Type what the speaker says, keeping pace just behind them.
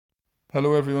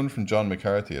Hello everyone from John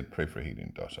McCarthy at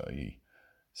prayforhealing.ie.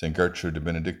 St. Gertrude, the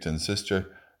Benedictine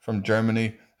sister from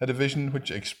Germany, had a vision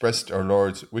which expressed our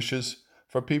Lord's wishes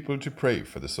for people to pray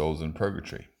for the souls in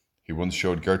purgatory. He once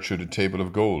showed Gertrude a table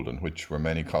of gold on which were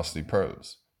many costly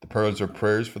pearls. The pearls were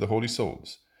prayers for the holy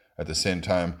souls. At the same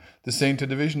time, the saint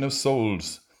had a vision of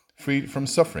souls freed from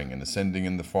suffering and ascending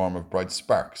in the form of bright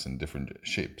sparks in different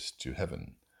shapes to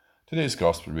heaven. Today's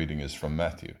Gospel reading is from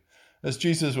Matthew. As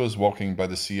Jesus was walking by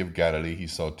the Sea of Galilee, he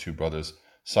saw two brothers,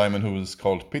 Simon, who was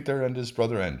called Peter, and his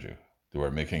brother Andrew. They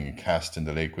were making a cast in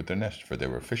the lake with their net, for they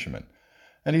were fishermen.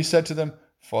 And he said to them,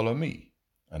 "Follow me,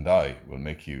 and I will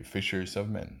make you fishers of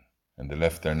men." And they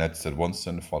left their nets at once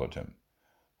and followed him.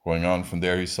 Going on from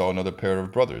there, he saw another pair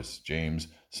of brothers, James,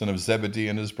 son of Zebedee,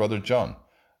 and his brother John.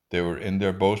 They were in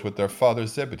their boat with their father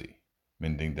Zebedee,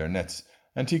 mending their nets,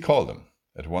 and he called them.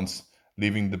 At once,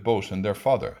 leaving the boat and their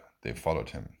father, they followed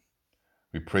him.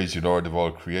 We praise you, Lord of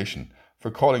all creation,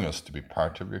 for calling us to be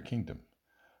part of your kingdom.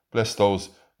 Bless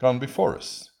those gone before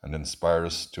us, and inspire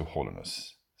us to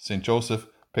holiness. Saint Joseph,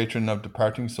 patron of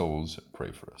departing souls,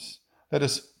 pray for us. Let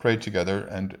us pray together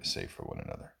and say for one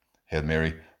another. Hail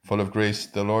Mary, full of grace,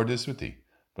 the Lord is with thee.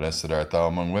 Blessed art thou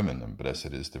among women, and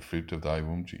blessed is the fruit of thy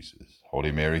womb, Jesus.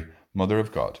 Holy Mary, Mother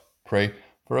of God, pray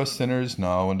for us sinners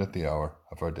now and at the hour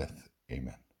of our death.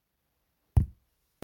 Amen.